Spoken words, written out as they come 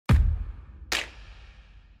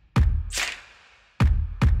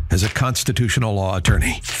As a constitutional law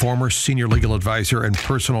attorney, former senior legal advisor, and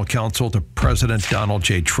personal counsel to President Donald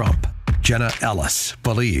J. Trump, Jenna Ellis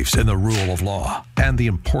believes in the rule of law and the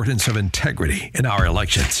importance of integrity in our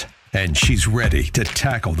elections. And she's ready to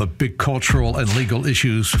tackle the big cultural and legal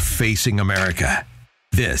issues facing America.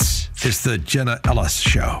 This is the Jenna Ellis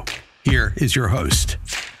Show. Here is your host,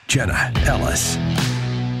 Jenna Ellis.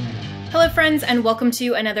 Hello, friends, and welcome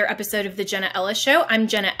to another episode of the Jenna Ellis Show. I'm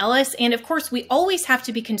Jenna Ellis, and of course, we always have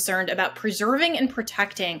to be concerned about preserving and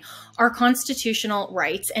protecting our constitutional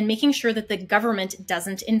rights and making sure that the government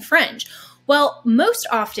doesn't infringe. Well, most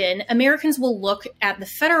often, Americans will look at the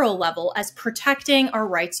federal level as protecting our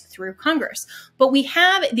rights through Congress. But we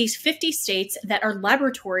have these 50 states that are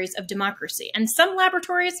laboratories of democracy, and some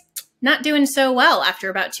laboratories not doing so well after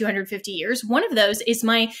about 250 years. One of those is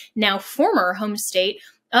my now former home state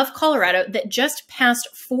of Colorado that just passed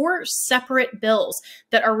 4 separate bills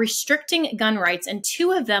that are restricting gun rights, and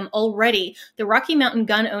 2 of them already the Rocky Mountain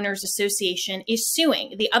Gun Owners Association is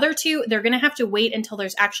suing. The other 2, they're going to have to wait until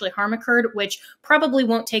there's actually harm occurred, which probably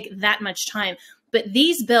won't take that much time. But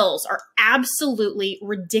these bills are absolutely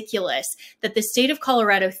ridiculous that the state of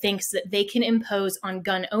Colorado thinks that they can impose on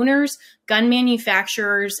gun owners, gun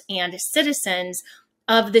manufacturers, and citizens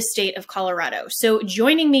of the state of Colorado. So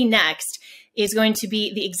joining me next is going to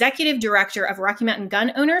be the executive director of Rocky Mountain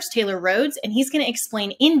Gun Owners, Taylor Rhodes, and he's going to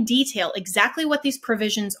explain in detail exactly what these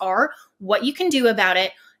provisions are, what you can do about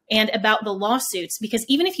it, and about the lawsuits. Because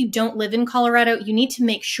even if you don't live in Colorado, you need to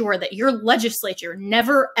make sure that your legislature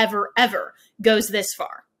never, ever, ever goes this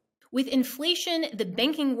far. With inflation, the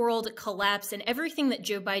banking world collapse, and everything that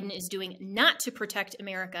Joe Biden is doing not to protect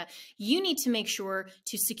America, you need to make sure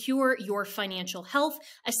to secure your financial health,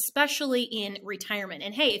 especially in retirement.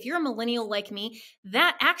 And hey, if you're a millennial like me,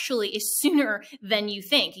 that actually is sooner than you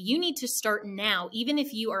think. You need to start now, even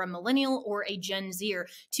if you are a millennial or a Gen Zer,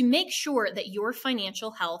 to make sure that your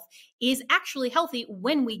financial health is actually healthy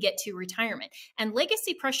when we get to retirement. And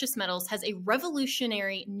Legacy Precious Metals has a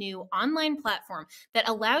revolutionary new online platform that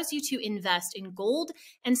allows you to invest in gold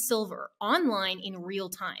and silver online in real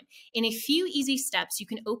time. In a few easy steps, you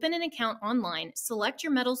can open an account online, select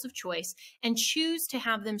your metals of choice, and choose to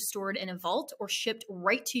have them stored in a vault or shipped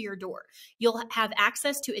right to your door. You'll have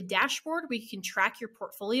access to a dashboard where you can track your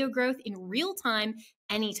portfolio growth in real time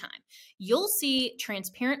anytime. You'll see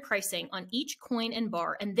transparent pricing on each coin and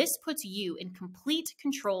bar, and this puts you in complete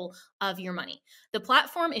control of your money. The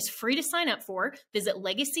platform is free to sign up for. Visit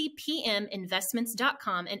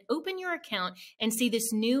legacypminvestments.com and open your account and see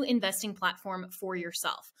this new investing platform for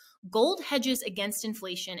yourself. Gold hedges against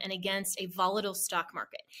inflation and against a volatile stock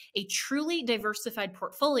market. A truly diversified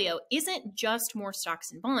portfolio isn't just more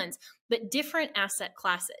stocks and bonds, but different asset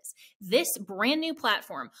classes. This brand new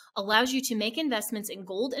platform allows you to make investments in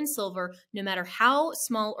gold and silver, no matter how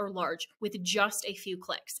small or large, with just a few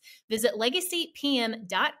clicks. Visit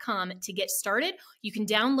legacypm.com to get started. You can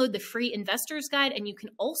download the free investor's guide, and you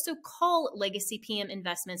can also call Legacy PM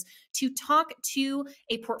Investments to talk to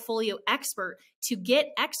a portfolio expert to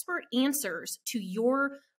get expert answers to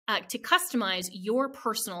your to customize your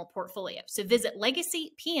personal portfolio. So visit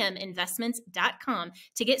legacypminvestments.com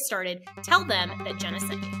to get started. Tell them that Jenna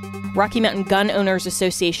sent you. Rocky Mountain Gun Owners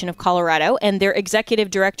Association of Colorado and their executive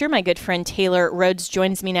director, my good friend Taylor Rhodes,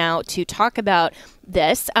 joins me now to talk about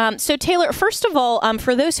this. So Taylor, first of all,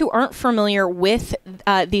 for those who aren't familiar with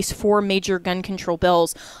these 4 major gun control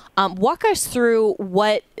bills, walk us through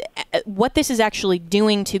what this is actually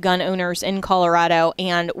doing to gun owners in Colorado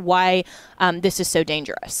and why this is so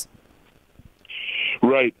dangerous.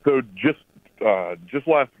 Right. So just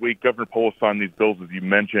last week, Governor Polis signed these bills, as you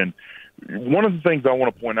mentioned. One of the things I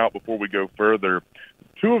want to point out before we go further,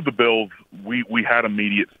 2 of the bills we had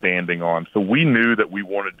immediate standing on. So we knew that we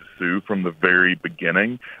wanted to sue from the very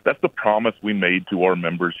beginning. That's the promise we made to our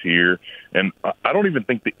members here. And I don't even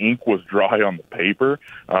think the ink was dry on the paper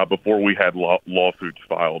before we had lawsuits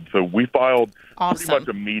filed. So we filed pretty much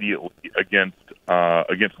immediately against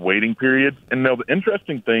waiting periods. And now the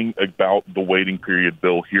interesting thing about the waiting period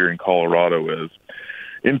bill here in Colorado is,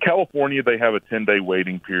 in California, they have a 10-day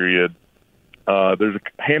waiting period. There's a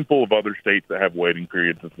handful of other states that have waiting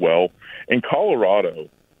periods as well. In Colorado,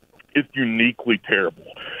 it's uniquely terrible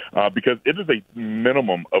because it is a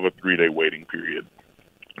minimum of a 3-day waiting period.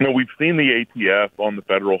 Now, we've seen the ATF on the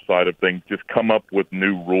federal side of things just come up with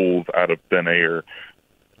new rules out of thin air.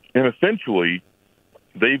 And essentially,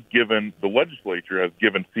 the legislature has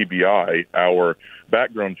given CBI, our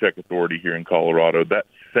background check authority here in Colorado, that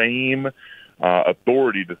same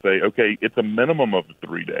authority to say, okay, it's a minimum of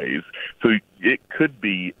 3 days. So it could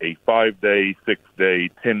be a 5-day, 6-day,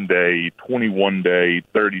 10-day, 21-day,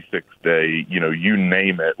 36-day, you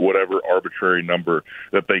name it, whatever arbitrary number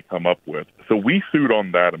that they come up with. So we sued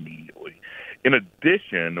on that immediately. In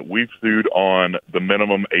addition, we've sued on the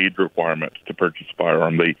minimum age requirements to purchase a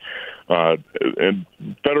firearm. And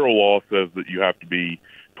federal law says that you have to be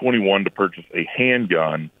 21 to purchase a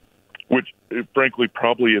handgun, which frankly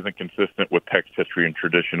probably isn't consistent with text, history, and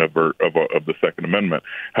tradition of the Second Amendment.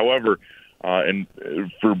 However, and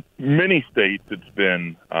for many states, it's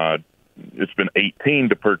been 18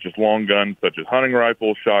 to purchase long guns such as hunting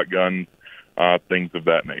rifles, shotguns, things of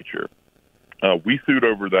that nature. We sued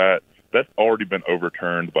over that. That's already been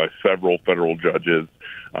overturned by several federal judges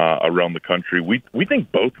around the country. We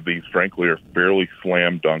think both of these, frankly, are fairly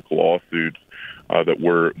slam dunk lawsuits that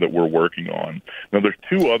we're working on. Now, there's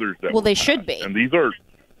two others that they should be, and these are,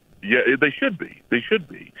 they should be. They should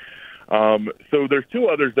be. So there's two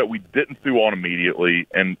others that we didn't sue on immediately,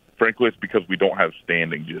 and frankly, it's because we don't have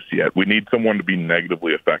standing just yet. We need someone to be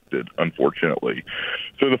negatively affected, unfortunately.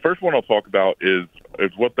 So the first one I'll talk about is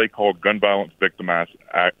what they call gun violence victim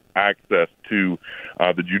access to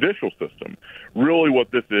the judicial system. Really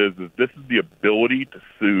what this is the ability to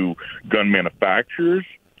sue gun manufacturers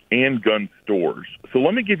and gun stores. So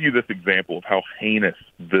let me give you this example of how heinous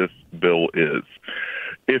this bill is.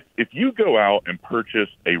 If you go out and purchase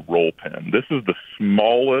a roll pin, this is the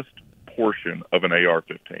smallest portion of an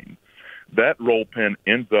AR-15. That roll pin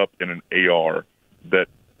ends up in an AR that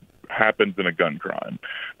happens in a gun crime.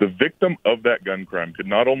 The victim of that gun crime could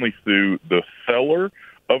not only sue the seller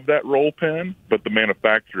of that roll pin, but the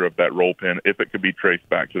manufacturer of that roll pin if it could be traced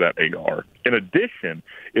back to that AR. In addition,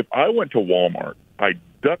 if I went to Walmart, I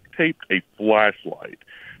duct taped a flashlight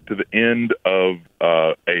to the end of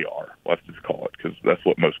AR. Let's just call it, because that's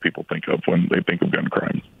what most people think of when they think of gun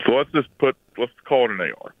crimes. So let's call it an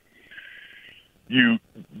AR. You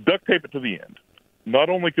duct tape it to the end. Not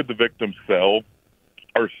only could the victim sell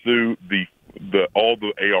or sue all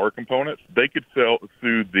the AR components, they could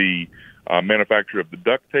sue the manufacturer of the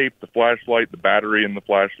duct tape, the flashlight, the battery in the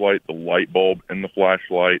flashlight, the light bulb in the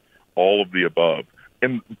flashlight, all of the above.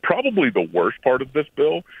 And probably the worst part of this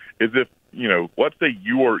bill is if, let's say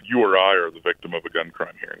you or I are the victim of a gun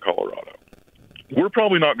crime here in Colorado. We're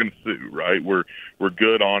probably not going to sue, right? We're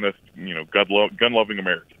good, honest, gun-loving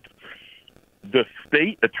Americans. The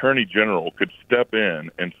state attorney general could step in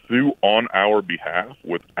and sue on our behalf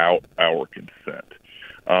without our consent.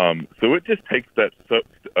 So it just takes that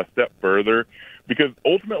a step further, because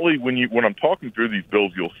ultimately when I'm talking through these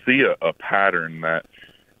bills, you'll see a pattern that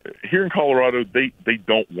here in Colorado, they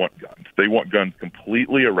don't want guns. They want guns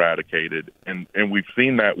completely eradicated, and we've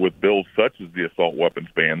seen that with bills such as the assault weapons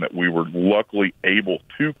ban that we were luckily able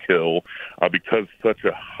to kill because such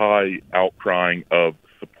a high outcrying of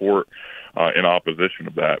support in opposition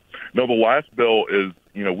of that. Now, the last bill is,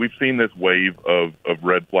 we've seen this wave of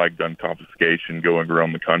red flag gun confiscation going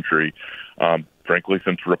around the country, frankly,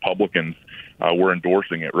 since Republicans were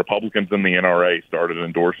endorsing it. Republicans in the NRA started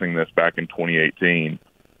endorsing this back in 2018.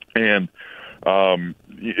 And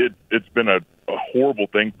it's been a horrible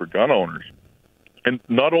thing for gun owners. And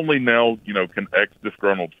not only now, can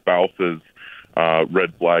ex-disgruntled spouses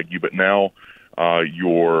red flag you, but now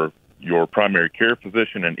your primary care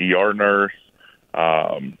physician and ER nurse,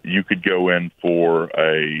 you could go in for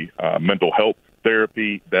a mental health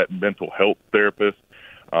therapy. That mental health therapist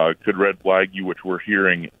could red flag you, which we're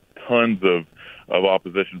hearing tons of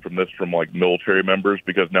opposition from this from like military members,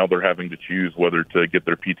 because now they're having to choose whether to get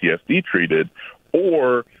their PTSD treated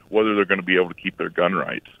or whether they're going to be able to keep their gun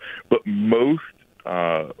rights. But most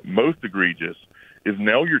egregious is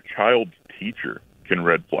now your child's teacher can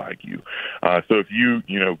red flag you. So if you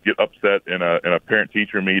get upset in a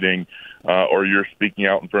parent-teacher meeting or you're speaking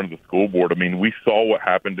out in front of the school board, I mean, we saw what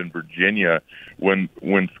happened in Virginia when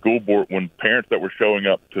parents that were showing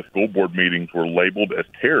up to school board meetings were labeled as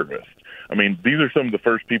terrorists. I mean, these are some of the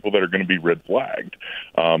first people that are going to be red flagged,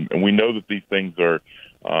 and we know that these things are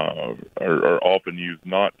often used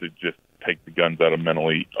not to just take the guns out of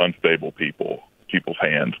mentally unstable people's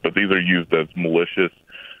hands, but these are used as malicious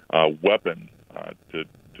weapons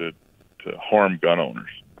to harm gun owners.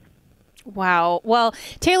 Wow. Well,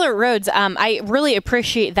 Taylor Rhodes, I really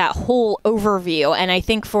appreciate that whole overview. And I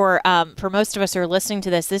think for most of us who are listening to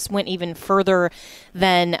this went even further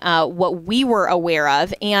than what we were aware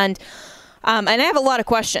of. And I have a lot of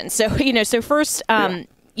questions. So, so first,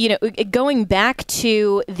 going back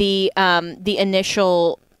to the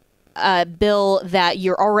initial bill that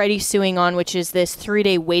you're already suing on, which is this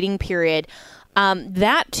 3-day waiting period.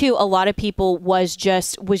 That too, a lot of people was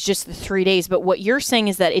just the 3 days. But what you're saying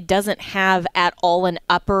is that it doesn't have at all an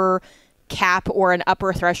upper cap or an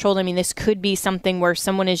upper threshold. I mean, this could be something where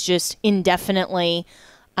someone is just indefinitely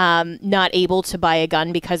not able to buy a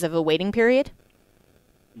gun because of a waiting period.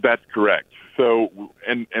 That's correct. So,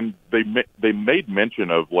 and they made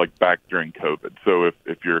mention of like back during COVID. So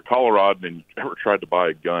if you're a Coloradan and you ever tried to buy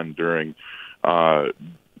a gun during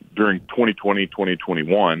 2020,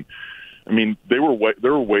 2021, I mean, there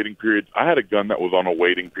were waiting periods. I had a gun that was on a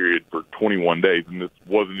waiting period for 21 days, and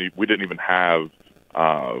we didn't even have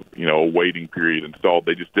a waiting period installed.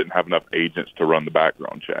 They just didn't have enough agents to run the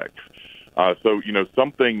background checks. So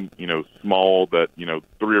something small that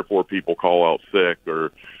 3 or 4 people call out sick,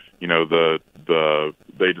 or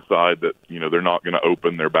they decide that they're not going to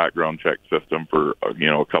open their background check system for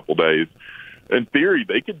a couple days. In theory,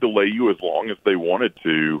 they could delay you as long as they wanted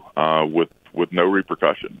to with no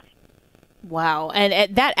repercussions. Wow.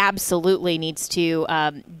 And that absolutely needs to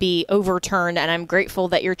be overturned. And I'm grateful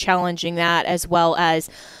that you're challenging that, as well as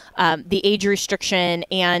the age restriction.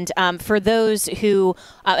 And for those who,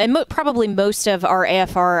 probably most of our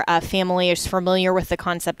AFR family is familiar with the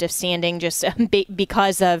concept of standing, just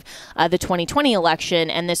because of the 2020 election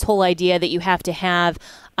and this whole idea that you have to have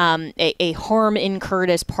a harm incurred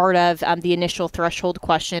as part of the initial threshold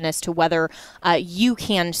question as to whether you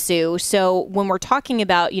can sue. So when we're talking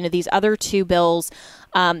about, these other 2 bills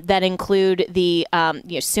that include the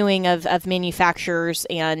suing of manufacturers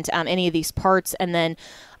and any of these parts, and then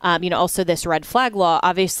also this red flag law,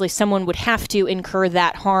 obviously someone would have to incur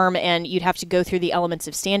that harm and you'd have to go through the elements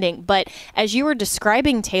of standing. But as you were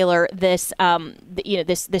describing, Taylor, this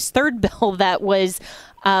this third bill that was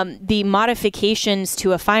the modifications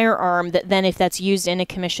to a firearm, that then if that's used in a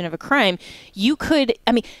commission of a crime, you could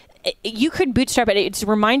bootstrap it. It's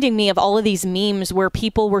reminding me of all of these memes where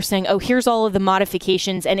people were saying, oh, here's all of the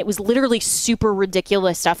modifications. And it was literally super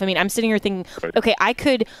ridiculous stuff. I mean, I'm sitting here thinking, okay, I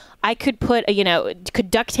could put,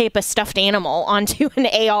 could duct tape a stuffed animal onto an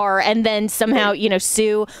AR and then somehow,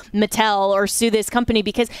 sue Mattel or sue this company,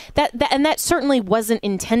 because that certainly wasn't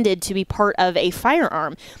intended to be part of a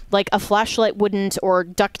firearm. Like a flashlight wouldn't, or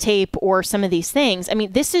duct tape, or some of these things. I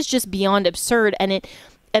mean, this is just beyond absurd. And it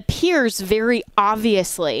appears very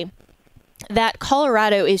obviously that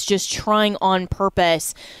Colorado is just trying on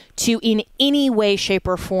purpose to, in any way, shape,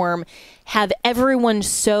 or form, have everyone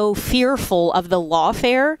so fearful of the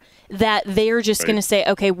lawfare that they're just going to say,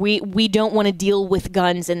 okay, we don't want to deal with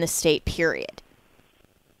guns in the state, period.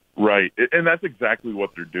 Right. And that's exactly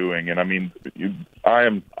what they're doing. And I mean,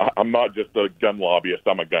 I'm not just a gun lobbyist.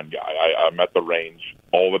 I'm a gun guy. I'm at the range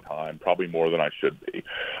all the time, probably more than I should be.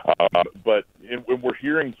 But when we're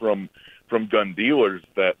hearing from gun dealers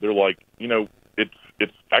that they're like,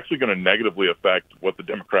 it's actually going to negatively affect what the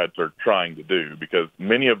Democrats are trying to do, because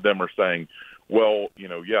many of them are saying, well,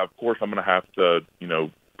 yeah, of course I'm going to have to,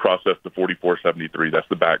 process the 4473. That's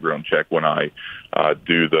the background check when I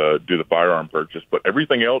do the firearm purchase. But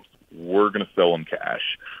everything else, we're going to sell in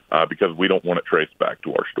cash because we don't want it traced back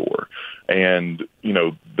to our store. And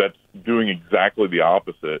that's doing exactly the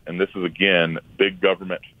opposite. And this is, again, big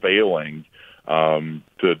government failing to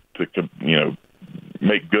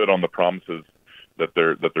make good on the promises that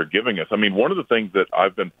they're giving us. I mean, one of the things that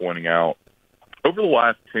I've been pointing out over the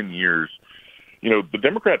last 10 years, the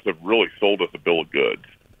Democrats have really sold us a bill of goods.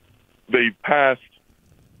 They've passed,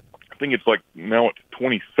 I think it's like now it's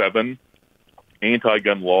 27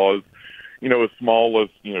 anti-gun laws, as small as,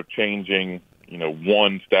 changing,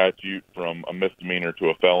 one statute from a misdemeanor to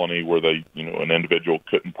a felony where they, an individual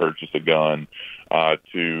couldn't purchase a gun,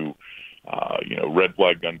 to, red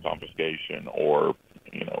flag gun confiscation, or,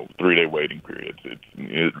 3-day waiting periods.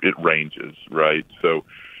 It ranges, right? So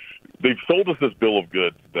they've sold us this bill of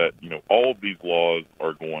goods that, all of these laws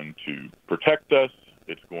are going to protect us.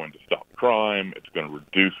 It's going to stop crime. It's going to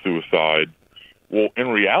reduce suicide. Well, in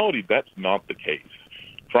reality, that's not the case.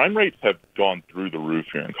 Crime rates have gone through the roof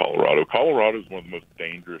here in Colorado. Colorado is one of the most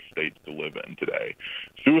dangerous states to live in today.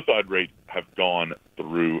 Suicide rates have gone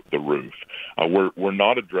through the roof. We're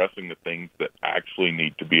not addressing the things that actually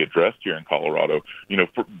need to be addressed here in Colorado.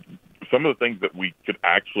 For some of the things that we could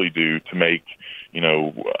actually do to make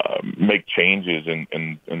changes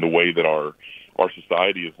in the way that our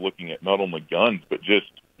society is looking at not only guns, but just,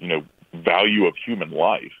 value of human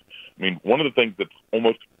life. I mean, one of the things that's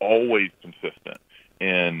almost always consistent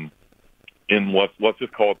in let's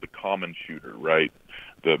just call it the common shooter, right?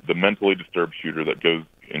 The mentally disturbed shooter that goes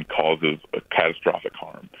and causes a catastrophic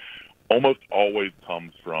harm. almost always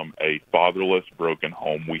comes from a fatherless, broken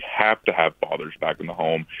home. We have to have fathers back in the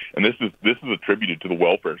home, and this is attributed to the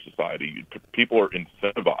welfare society. People are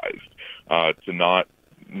incentivized to not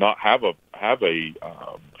have a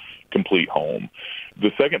complete home.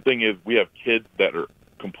 The second thing is we have kids that are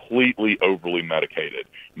completely overly medicated,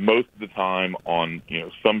 most of the time on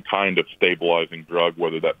some kind of stabilizing drug,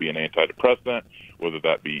 whether that be an antidepressant, whether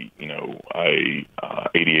that be a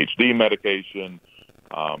ADHD medication,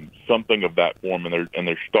 something of that form, and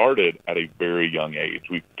they're started at a very young age.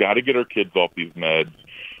 We've got to get our kids off these meds.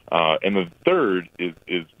 And the third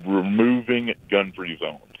is removing gun-free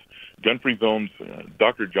zones. Gun-free zones,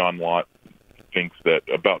 Dr. John Lott thinks that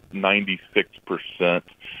about 96%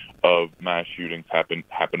 of mass shootings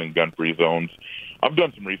happen in gun-free zones. I've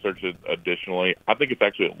done some research additionally. I think it's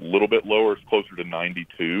actually a little bit lower. It's closer to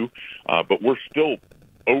 92, but we're still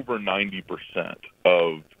over 90%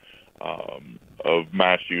 of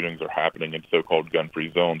mass shootings are happening in so-called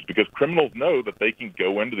gun-free zones because criminals know that they can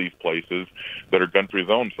go into these places that are gun-free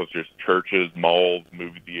zones, such as churches, malls,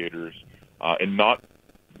 movie theaters, and not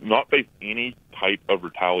face any type of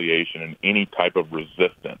retaliation and any type of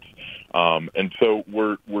resistance. And so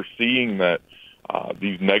we're seeing that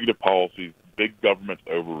these negative policies, big government's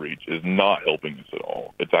overreach, is not helping us at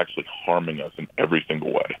all. It's actually harming us in every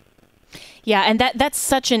single way. Yeah, and that's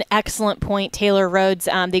such an excellent point, Taylor Rhodes,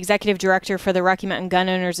 the executive director for the Rocky Mountain Gun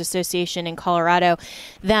Owners Association in Colorado,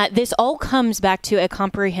 that this all comes back to a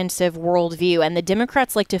comprehensive worldview. And the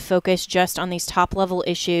Democrats like to focus just on these top-level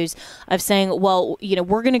issues of saying, well,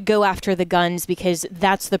 we're going to go after the guns because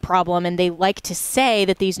that's the problem. And they like to say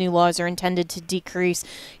that these new laws are intended to decrease,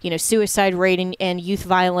 suicide rate and youth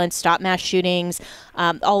violence, stop mass shootings,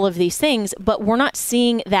 all of these things. But we're not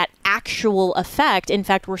seeing that actual effect. In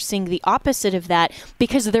fact, we're seeing the opposite of that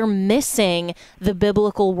because they're missing the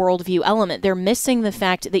biblical worldview element. They're missing the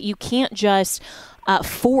fact that you can't just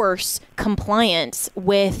force compliance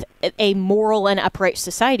with a moral and upright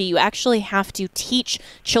society. You actually have to teach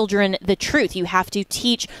children the truth. You have to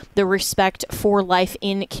teach the respect for life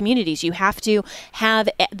in communities. You have to have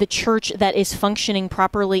the church that is functioning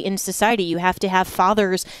properly in society. You have to have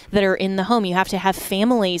fathers that are in the home. You have to have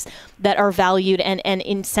families that are valued and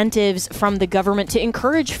incentives from the government to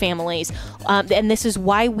encourage families. And this is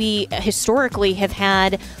why we historically have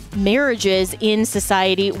had marriages in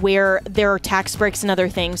society where there are tax breaks and other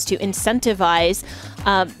things to incentivize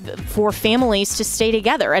for families to stay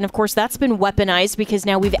together. And of course, that's been weaponized because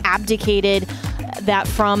now we've abdicated that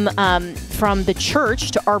from the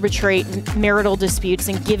church to arbitrate marital disputes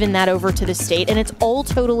and given that over to the state. And it's all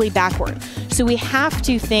totally backward. So we have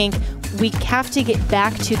to get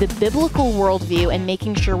back to the biblical worldview and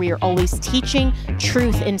making sure we are always teaching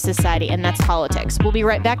truth in society. And that's politics. We'll be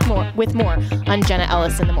right back with more on Jenna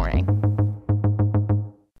Ellis in the Morning.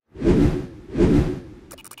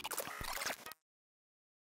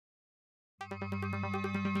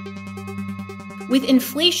 With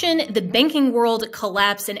inflation, the banking world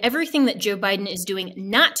collapse, and everything that Joe Biden is doing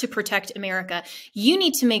not to protect America, you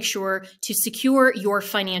need to make sure to secure your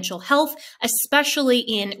financial health, especially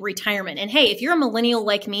in retirement. And hey, if you're a millennial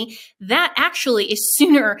like me, that actually is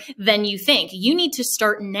sooner than you think. You need to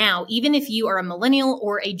start now, even if you are a millennial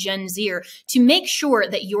or a Gen Zer, to make sure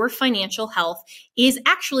that your financial health is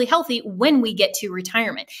actually healthy when we get to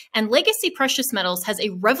retirement. And Legacy Precious Metals has a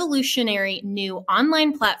revolutionary new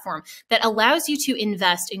online platform that allows you to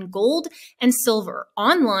invest in gold and silver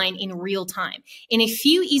online in real time. In a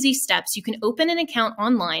few easy steps, you can open an account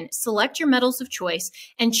online, select your metals of choice,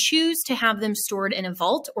 and choose to have them stored in a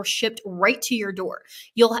vault or shipped right to your door.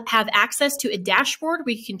 You'll have access to a dashboard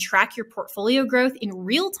where you can track your portfolio growth in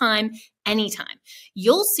real time anytime.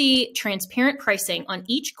 You'll see transparent pricing on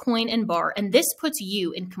each coin and bar, and this puts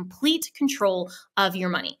you in complete control of your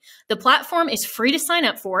money. The platform is free to sign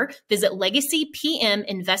up for. Visit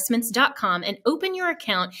legacypminvestments.com and open your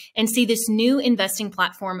account and see this new investing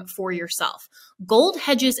platform for yourself. Gold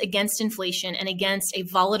hedges against inflation and against a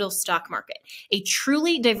volatile stock market. A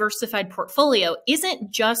truly diversified portfolio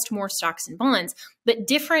isn't just more stocks and bonds, but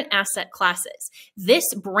different asset classes. This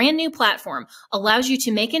brand new platform allows you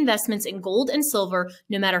to make investments in gold and silver,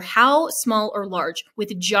 no matter how small or large,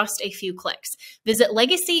 with just a few clicks. Visit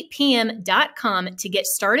legacypm.com to get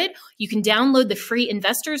started. You can download the free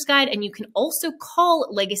investor's guide, and you can also call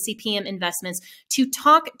Legacy PM Investments to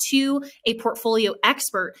talk to a portfolio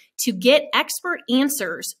expert to get expert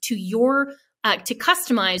answers to to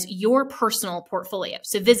customize your personal portfolio.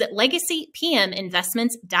 So visit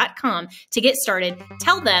legacypminvestments.com to get started.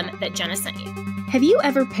 Tell them that Jenna sent you. Have you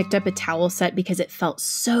ever picked up a towel set because it felt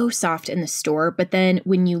so soft in the store, but then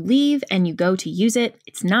when you leave and you go to use it,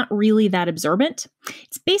 it's not really that absorbent?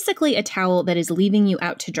 It's basically a towel that is leaving you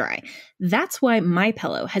out to dry. That's why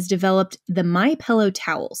MyPillow has developed the MyPillow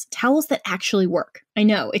towels, towels that actually work. I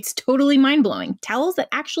know, it's totally mind-blowing. Towels that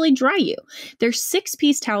actually dry you. Their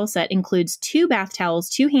 6-piece towel set includes 2 bath towels,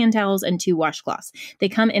 2 hand towels, and 2 washcloths. They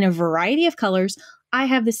come in a variety of colors. I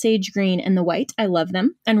have the sage green and the white. I love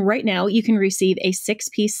them. And right now you can receive a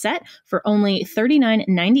 6-piece set for only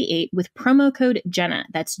 $39.98 with promo code Jenna.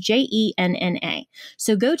 That's JENNA.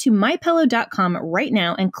 So go to mypillow.com right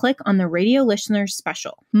now and click on the radio listeners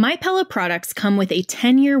special. MyPillow products come with a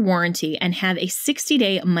 10-year warranty and have a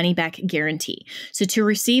 60-day money-back guarantee. So to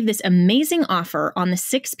receive this amazing offer on the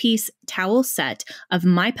 6-piece towel set of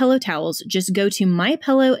MyPillow towels, just go to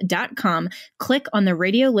mypillow.com, click on the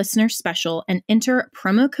radio listener special, and enter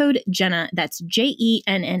promo code Jenna, that's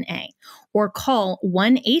JENNA, or call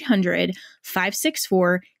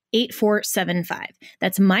 1-800-564-8475.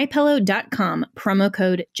 That's mypillow.com, promo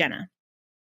code Jenna.